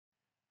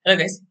Hello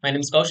guys, my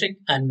name is Kaushik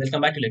and welcome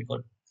back to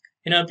LetCode.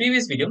 In our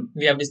previous video,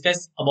 we have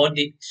discussed about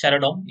the shadow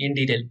DOM in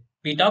detail.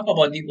 We talked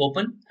about the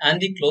open and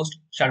the closed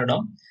shadow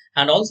DOM,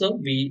 and also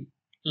we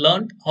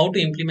learned how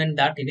to implement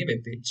that in a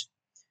web page.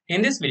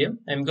 In this video,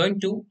 I am going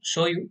to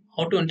show you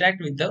how to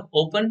interact with the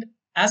opened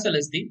as well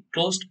as the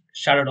closed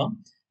shadow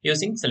DOM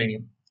using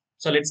Selenium.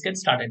 So let's get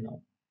started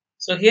now.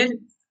 So here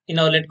in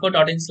our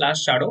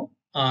letcode.in/shadow,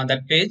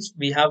 that page,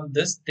 we have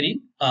this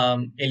three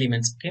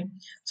elements. Okay.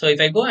 So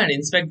if I go and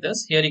inspect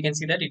this, here you can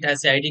see that it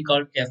has a ID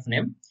called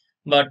fname.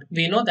 But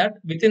we know that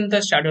within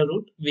the shadow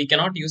root, we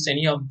cannot use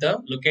any of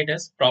the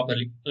locators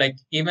properly. Like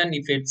even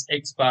if it's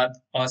XPath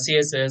or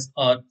CSS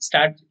or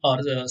stat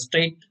or the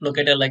straight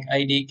locator like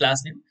ID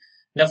class name,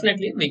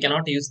 definitely we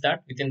cannot use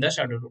that within the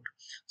shadow root.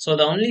 So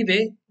the only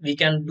way we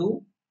can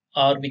do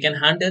or we can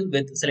handle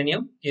with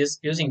Selenium is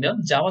using the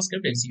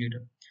JavaScript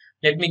executor.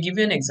 Let me give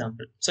you an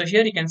example. So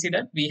here you can see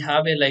that we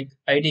have a like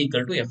ID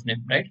equal to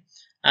fname, right?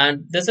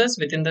 And this is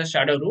within the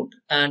shadow root,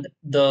 and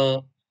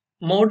the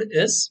mode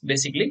is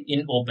basically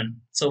in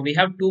open. So we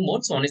have two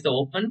modes. One is the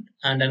open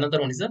and another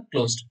one is the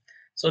closed.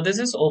 So this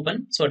is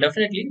open. So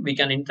definitely we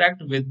can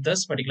interact with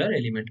this particular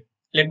element.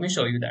 Let me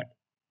show you that.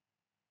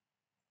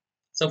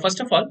 So first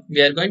of all,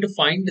 we are going to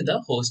find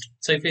the host.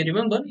 So if you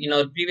remember in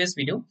our previous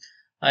video,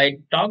 I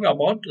talked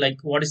about like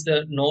what is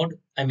the node,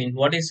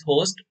 what is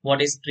host,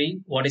 what is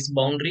tree, what is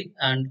boundary,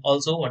 and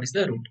also what is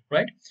the root,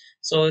 right?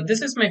 So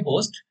this is my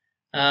host.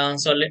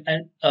 So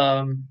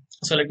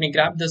let me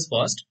grab this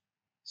first.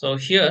 So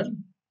here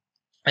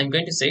I'm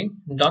going to say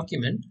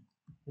document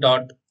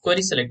dot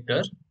query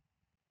selector,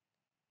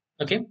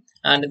 okay,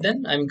 and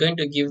then I'm going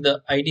to give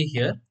the ID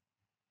here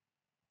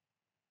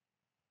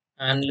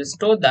and let's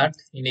store that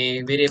in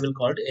a variable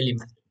called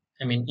element.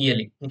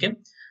 ELE. Okay.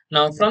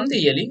 Now from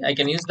the ELE, I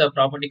can use the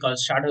property called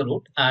shadow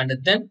root, and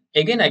then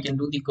again I can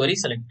do the query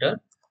selector,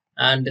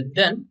 and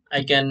then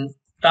I can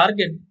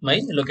target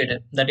my locator,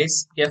 that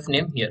is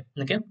fname here.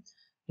 Okay.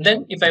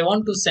 Then if I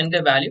want to send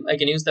a value, I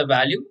can use the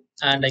value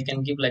and I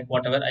can give like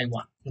whatever I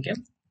want. Okay.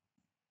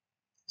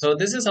 So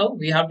this is how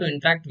we have to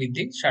interact with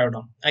the shadow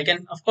DOM.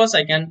 Of course,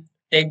 I can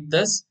take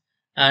this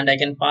and I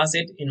can pass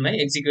it in my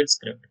execute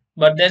script.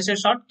 But there's a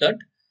shortcut.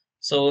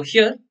 So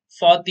here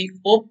for the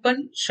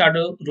open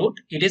shadow root,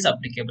 it is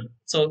applicable.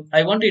 So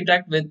I want to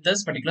interact with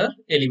this particular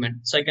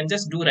element. So I can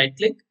just do right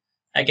click.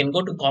 I can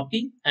go to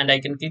copy and I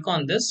can click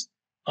on this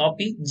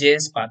copy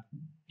JS path.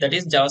 That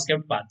is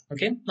JavaScript path.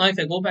 Okay. Now if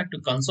I go back to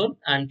console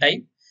and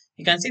type,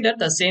 you can see that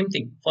the same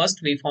thing.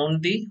 First we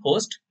found the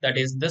host, that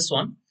is this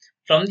one.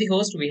 From the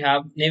host, we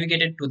have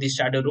navigated to the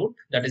shadow root,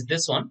 that is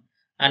this one.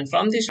 And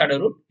from the shadow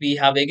root, we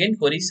have again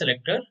query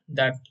selector,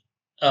 that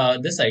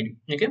this ID.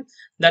 Okay,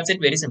 that's it.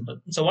 Very simple.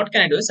 So what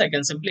can I do is I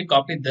can simply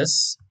copy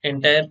this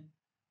entire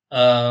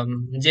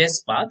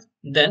JS path.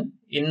 Then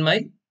in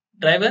my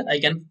driver, I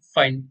can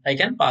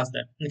pass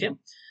that. Okay,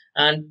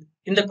 and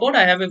in the code,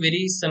 I have a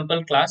very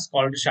simple class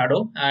called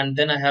shadow, and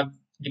then I have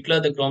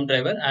declared the Chrome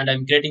driver, and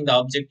I'm creating the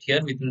object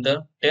here within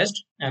the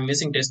test. I'm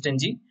using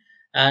test.ng,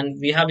 and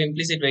we have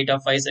implicit wait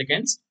of 5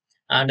 seconds,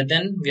 and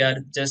then we are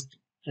just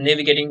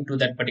navigating to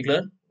that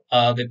particular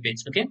web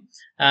page. Okay,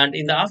 and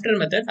in the after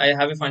method, I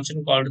have a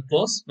function called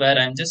close, where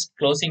I'm just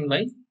closing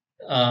my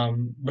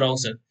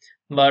browser.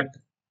 But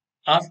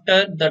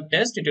after the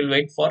test, it will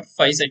wait for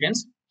 5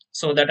 seconds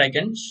so that I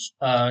can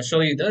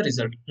show you the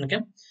result. Okay,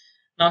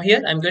 now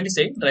here I'm going to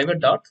say driver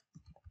dot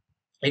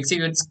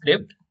execute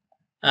script,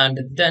 and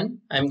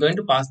then I'm going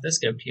to pass the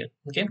script here.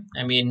 Okay,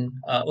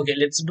 okay,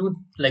 let's do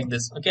like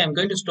this. Okay, I'm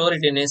going to store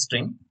it in a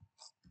string.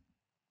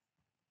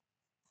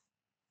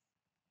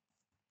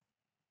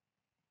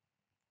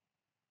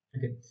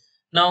 Okay.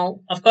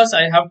 Now, of course,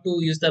 I have to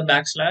use the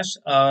backslash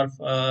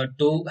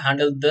to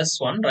handle this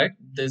one, right?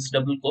 This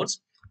double quotes.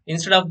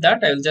 Instead of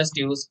that, I will just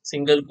use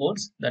single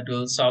quotes. That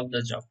will solve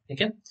the job.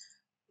 Okay.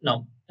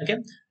 Now, okay.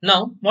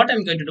 Now, what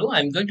I'm going to do,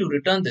 I'm going to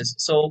return this.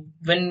 So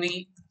when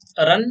we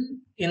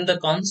run in the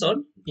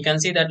console, you can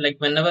see that like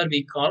whenever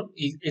we call,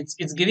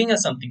 it's giving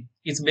us something.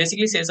 It's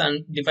basically says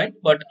undefined,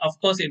 but of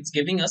course it's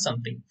giving us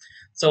something.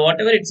 So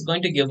whatever it's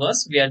going to give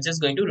us, we are just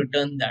going to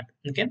return that.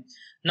 Okay.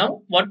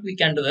 Now what we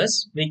can do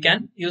is we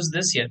can use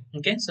this here.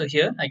 Okay. So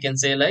here I can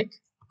say like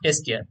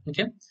str.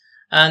 Okay.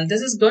 And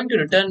this is going to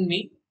return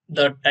me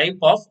the type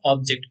of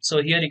object.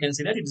 So here you can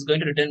see that it's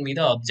going to return me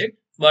the object,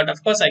 but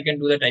of course I can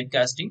do the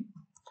typecasting.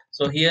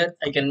 So here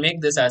I can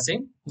make this as a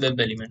web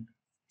element.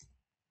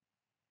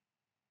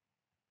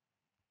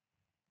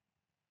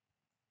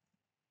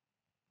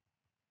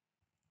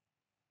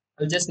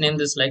 I'll just name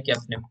this like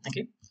fname.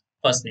 Okay,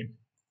 first name.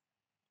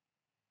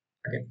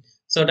 Okay,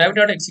 so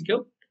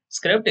drive.execute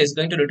script is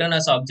going to return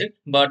as object,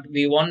 but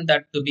we want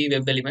that to be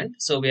web element,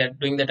 so we are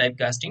doing the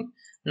typecasting.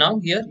 Now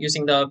here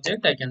using the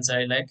object, I can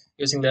say like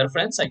using the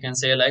reference, I can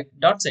say like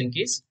dot send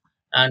keys,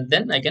 and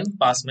then I can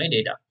pass my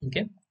data.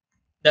 Okay,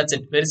 that's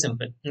it. Very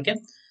simple. Okay,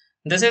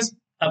 this is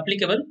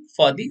applicable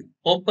for the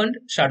opened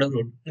shadow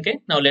root. Okay,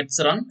 now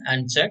let's run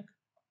and check.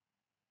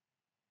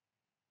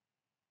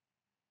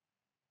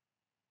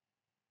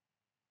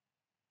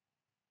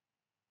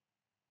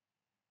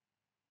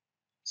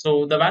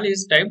 So the value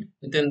is typed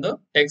within the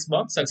text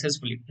box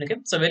successfully. Okay,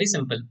 so very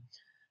simple.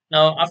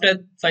 Now after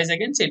 5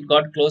 seconds it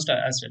got closed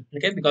as well.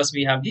 Okay, because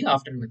we have the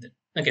after method.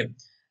 Okay,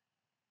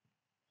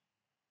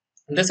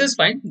 this is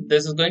fine.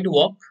 This is going to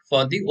work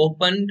for the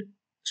opened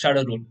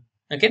shadow root.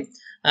 Okay,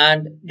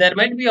 and there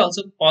might be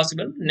also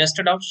possible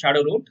nested of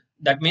shadow root.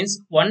 That means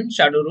one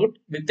shadow root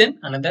within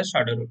another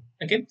shadow root.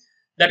 Okay,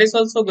 that is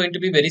also going to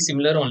be very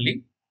similar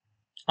only.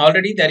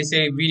 Already there is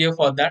a video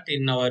for that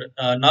in our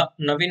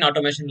Navin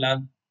Automation Lab,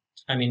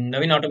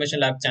 Navin Automation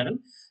Lab channel.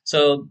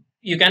 So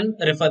you can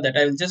refer that.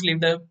 I will just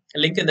leave the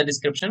link in the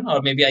description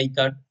or maybe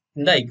iCard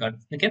in the iCard.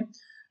 Okay.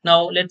 Now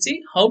let's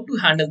see how to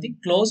handle the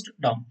closed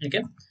DOM.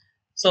 Okay.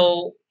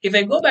 So if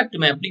I go back to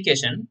my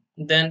application,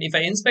 then if I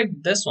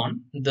inspect this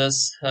one,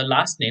 this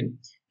last name,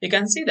 you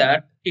can see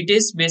that it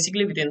is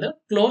basically within the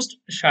closed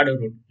shadow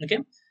root. Okay.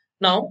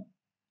 Now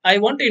I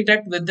want to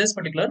interact with this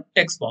particular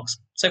text box.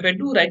 So if I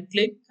do right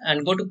click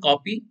and go to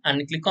copy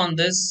and click on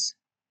this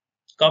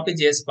copy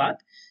JS path,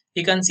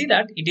 you can see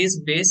that it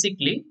is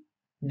basically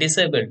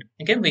disabled.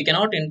 Okay, we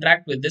cannot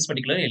interact with this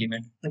particular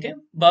element. Okay,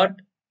 but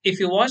if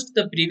you watched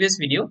the previous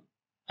video,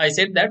 I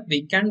said that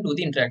we can do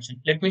the interaction.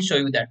 Let me show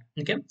you that.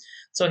 Okay,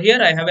 so here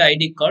I have an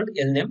ID called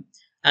LName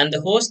and the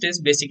host is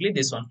basically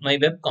this one, my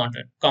web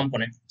content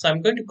component. So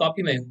I'm going to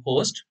copy my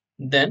host.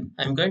 Then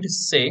I'm going to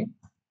say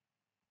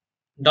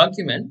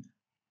document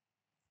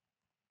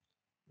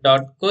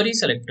dot query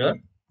selector.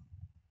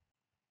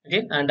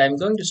 Okay, and I'm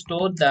going to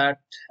store that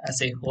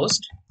as a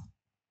host,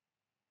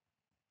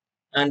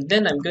 and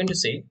then I'm going to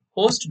say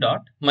host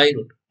dot my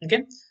root.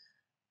 Okay,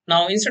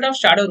 now instead of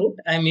shadow root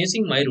I'm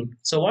using my root.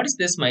 So what is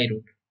this my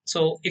root?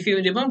 So if you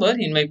remember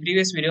in my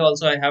previous video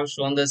also I have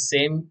shown the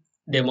same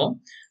demo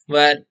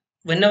where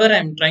whenever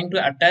I'm trying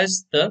to attach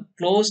the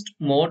closed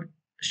mode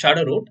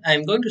shadow root,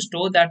 I'm going to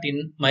store that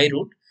in my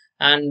root,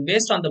 and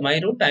based on the my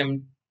root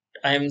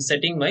I'm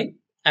setting my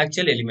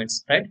actual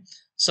elements, right?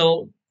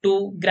 So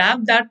to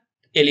grab that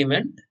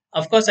element,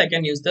 of course I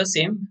can use the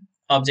same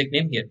object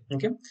name here.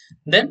 Okay,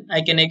 then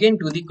I can again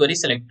do the query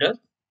selector,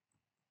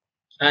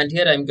 and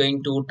here I'm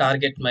going to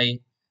target my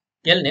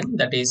name,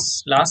 that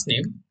is last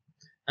name,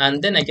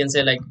 and then I can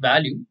say like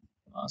value,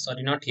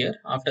 sorry, not here,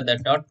 after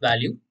that dot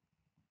value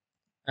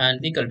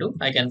and equal to,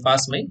 I can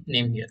pass my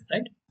name here,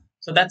 right?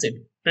 So that's it,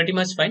 pretty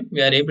much fine.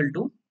 We are able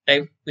to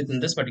type within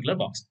this particular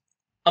box.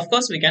 Of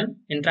course we can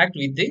interact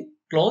with the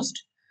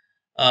closed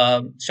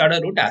shadow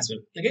root as well.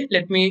 Okay,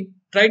 let me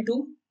try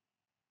to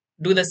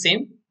do the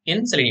same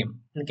in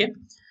Selenium. Okay,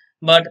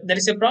 but there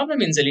is a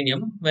problem in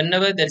Selenium.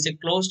 Whenever there is a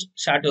closed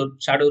shadow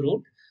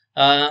root,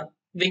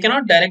 we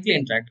cannot directly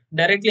interact.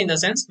 Directly in the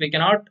sense we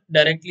cannot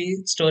directly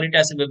store it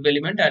as a web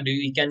element and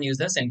we can use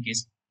the send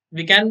keys.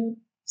 We can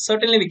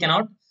certainly we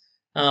cannot,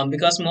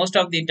 because most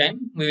of the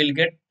time we will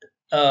get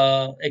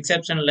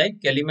exception like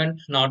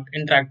element not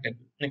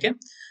interactable. Okay,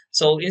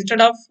 so instead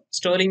of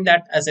storing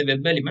that as a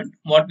web element,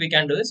 what we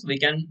can do is we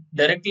can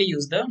directly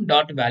use the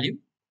dot value,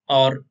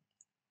 or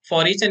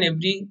for each and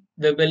every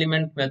web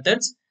element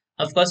methods,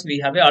 of course we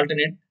have a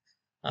alternate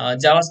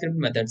JavaScript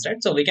methods,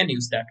 right? So we can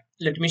use that.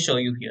 Let me show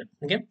you here.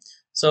 Okay,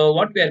 so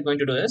what we are going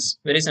to do is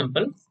very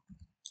simple.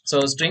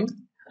 So string,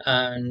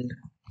 and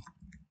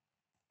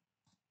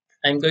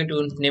I'm going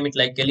to name it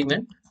like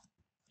element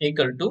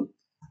equal to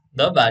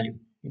the value.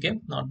 Okay,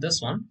 not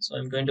this one. So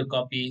I'm going to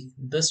copy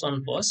this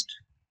one first,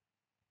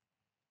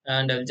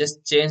 and I'll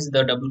just change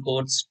the double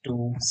quotes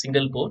to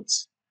single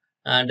quotes,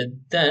 and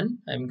then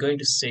I'm going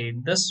to say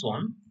this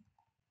one.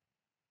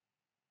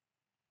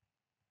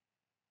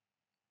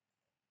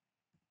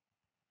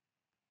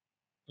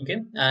 Okay,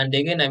 and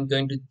again I'm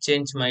going to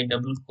change my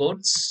double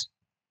quotes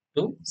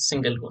to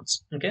single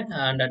quotes. Okay,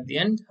 and at the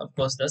end of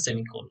course the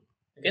semicolon.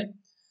 Okay,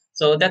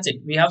 so that's it.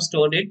 We have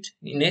stored it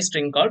in a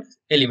string called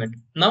element.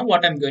 Now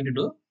what I'm going to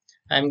do,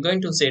 I'm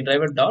going to say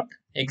driver dot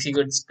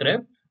execute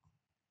script,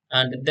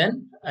 and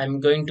then I'm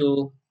going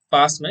to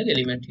pass my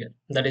element here,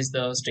 that is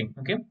the string.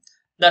 Okay,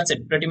 that's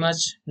it, pretty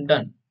much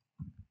done.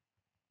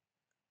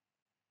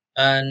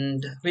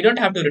 And we don't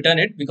have to return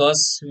it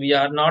because we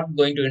are not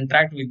going to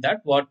interact with that.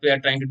 What we are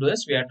trying to do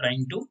is we are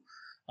trying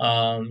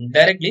to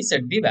directly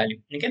set the value.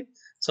 Okay,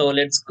 so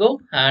let's go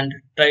and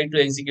try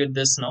to execute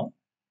this now.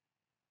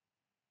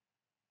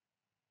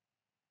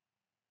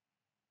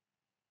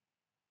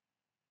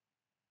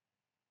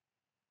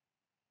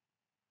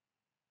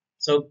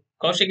 So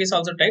Kaushik is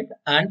also typed,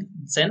 and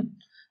then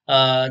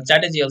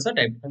Chatterjee also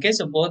typed. Okay,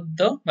 so both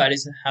the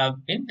values have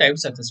been typed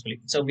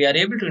successfully. So we are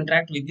able to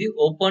interact with the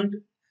opened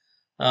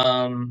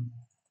um,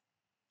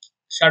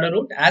 shadow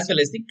root as well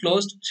as the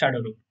closed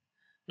shadow root.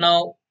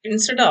 Now,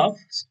 instead of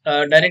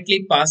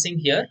directly passing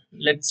here,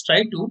 let's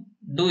try to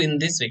do in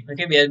this way.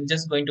 Okay, we are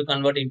just going to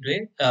convert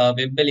into a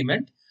web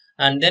element,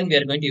 and then we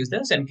are going to use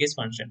the send case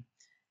function.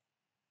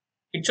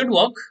 It should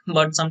work,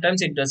 but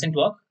sometimes it doesn't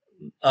work.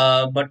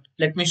 But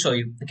let me show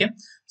you. Okay,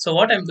 so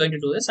what I'm going to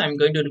do is I'm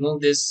going to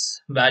remove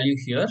this value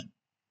here.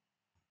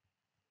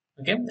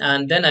 Okay,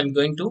 and then I'm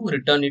going to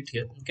return it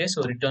here. Okay,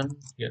 so return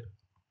here.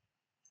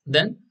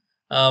 Then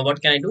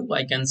what can I do?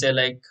 I can say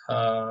like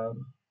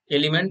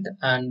element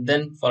and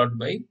then followed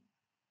by,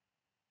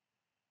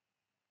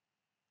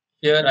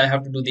 here I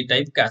have to do the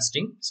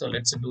typecasting. So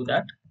let's do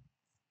that.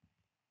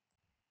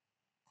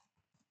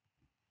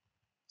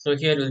 So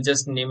here we'll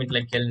just name it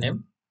like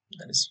LName.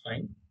 That is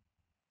fine.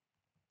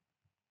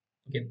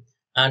 Okay.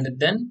 And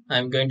then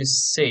I'm going to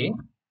say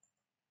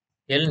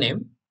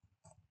LName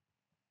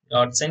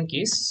dot send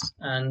keys,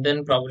 and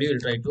then probably we'll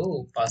try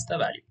to pass the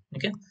value.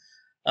 Okay.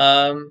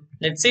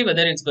 Let's see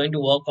whether it's going to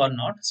work or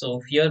not.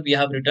 So here we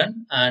have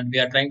written, and we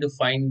are trying to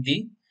find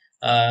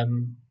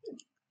um,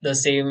 the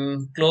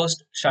same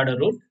closed shadow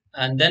root,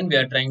 and then we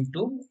are trying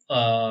to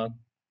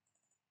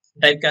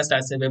typecast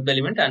as a web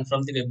element, and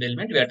from the web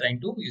element we are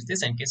trying to use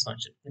this encase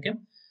function. Okay.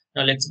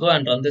 Now let's go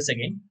and run this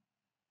again.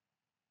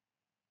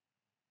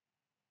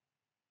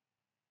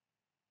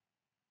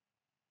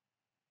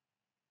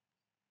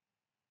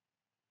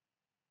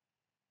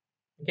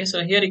 Okay,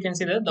 so here you can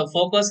see that the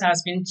focus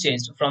has been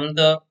changed from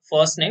the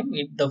first name.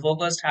 The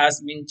focus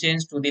has been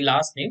changed to the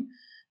last name,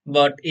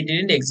 but it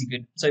didn't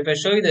execute. So if I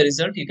show you the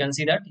result, you can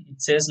see that it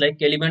says like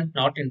element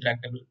not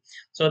interactable.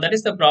 So that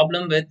is the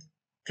problem with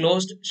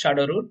closed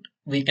shadow root.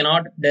 We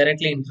cannot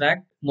directly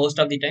interact most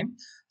of the time.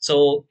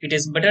 So it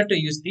is better to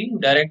use the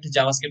direct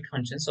JavaScript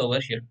functions over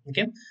here.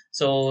 Okay,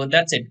 so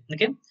that's it.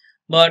 Okay,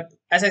 but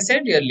as I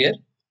said earlier,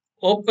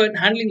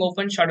 handling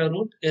open shadow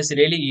root is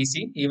really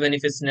easy. Even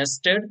if it's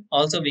nested,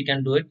 also we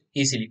can do it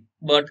easily,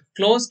 but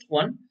closed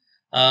one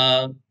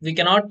we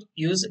cannot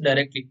use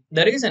directly.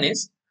 The reason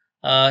is,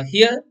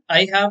 here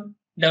I have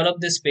developed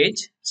this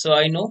page, so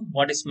I know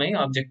what is my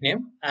object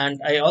name,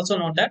 and I also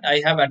know that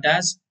I have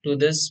attached to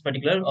this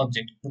particular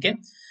object. Okay,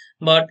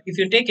 but if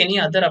you take any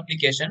other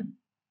application,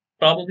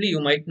 probably you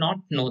might not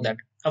know that.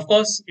 Of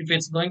course, if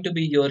it's going to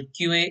be your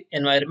QA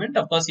environment,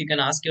 of course you can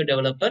ask your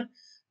developer,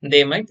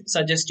 they might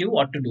suggest you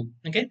what to do.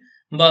 Okay,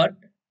 but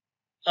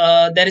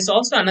there is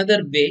also another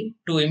way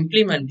to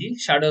implement the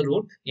shadow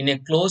root in a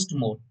closed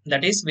mode,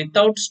 that is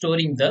without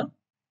storing the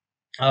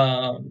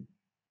uh,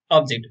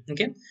 object.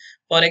 Okay,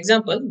 for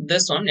example,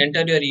 this one,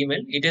 enter your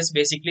email, it is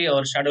basically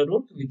our shadow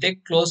root with a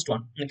closed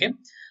one. Okay,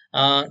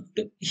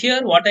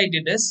 here what I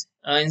did is,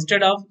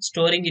 instead of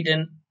storing it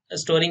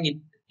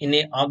in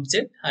a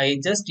object, I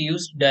just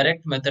used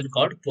direct method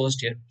called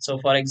closed here. So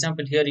for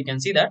example, here you can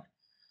see that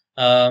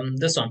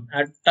this one,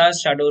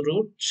 attach shadow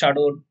root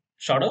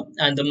shadow,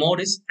 and the mode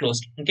is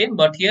closed. Okay,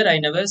 but here I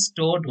never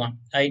stored one.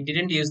 I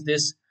didn't use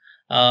this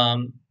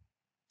um,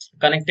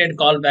 connected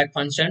callback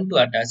function to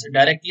attach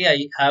directly.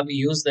 I have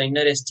used the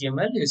inner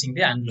HTML using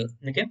the Angular.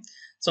 Okay,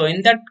 so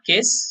in that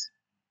case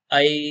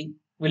I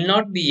will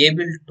not be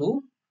able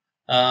to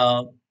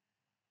uh,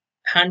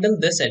 handle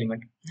this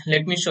element.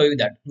 Let me show you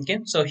that. Okay,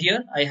 so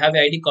here I have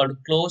an ID called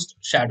closed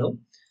shadow.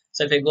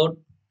 So if I go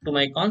to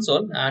my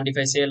console, and if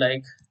I say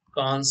like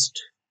const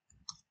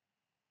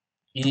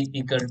e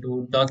equal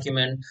to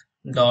document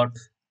dot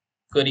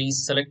query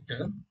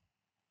selector,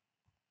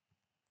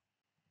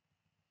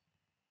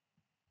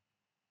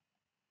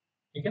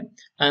 okay,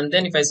 and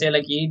then if I say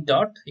like e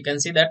dot, you can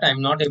see that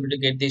I'm not able to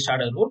get the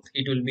shadow root.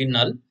 It will be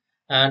null,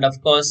 and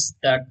of course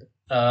that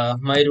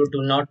my root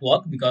will not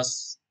work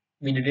because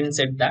we didn't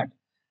set that.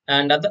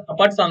 And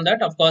apart from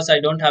that, of course, I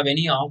don't have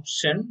any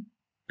option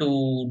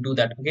to do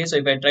that. Okay, so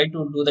if I try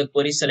to do the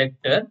query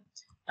selector,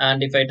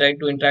 and if I try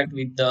to interact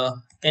with the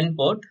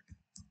input,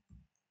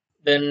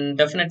 then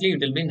definitely it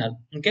will be null.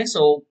 Okay,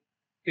 so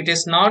it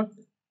is not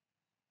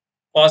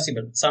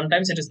possible.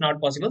 Sometimes it is not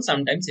possible,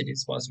 sometimes it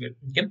is possible.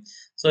 Okay,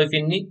 so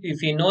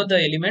if you know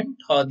the element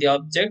or the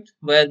object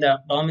where the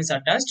DOM is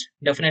attached,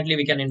 definitely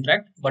we can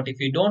interact. But if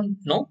you don't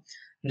know,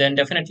 then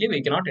definitely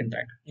we cannot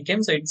interact. Okay,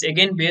 so it's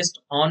again based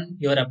on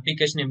your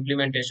application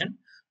implementation.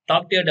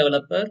 Talk to your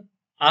developer,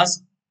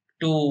 ask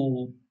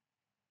to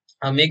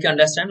make you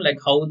understand like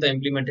how the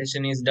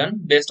implementation is done.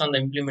 Based on the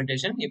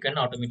implementation, you can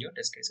automate your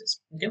test cases.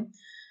 Okay,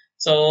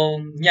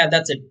 so yeah,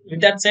 that's it.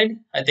 With that said,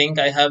 I think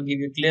I have give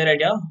you a clear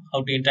idea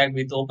how to interact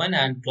with open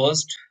and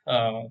closed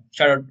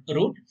shadow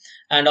root.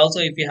 And also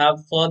if you have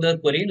further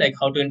query like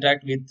how to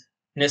interact with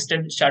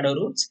nested shadow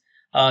roots,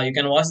 you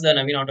can watch the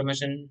Naveen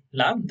Automation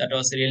Lab. That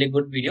was a really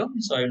good video.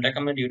 So I will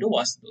recommend you to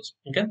watch those.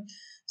 Okay.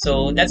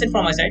 So that's it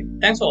from my side.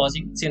 Thanks for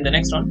watching. See you in the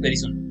next one very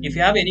soon. If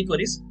you have any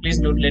queries, please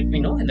do let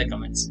me know in the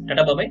comments.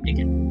 Tata, bye bye. Take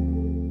care.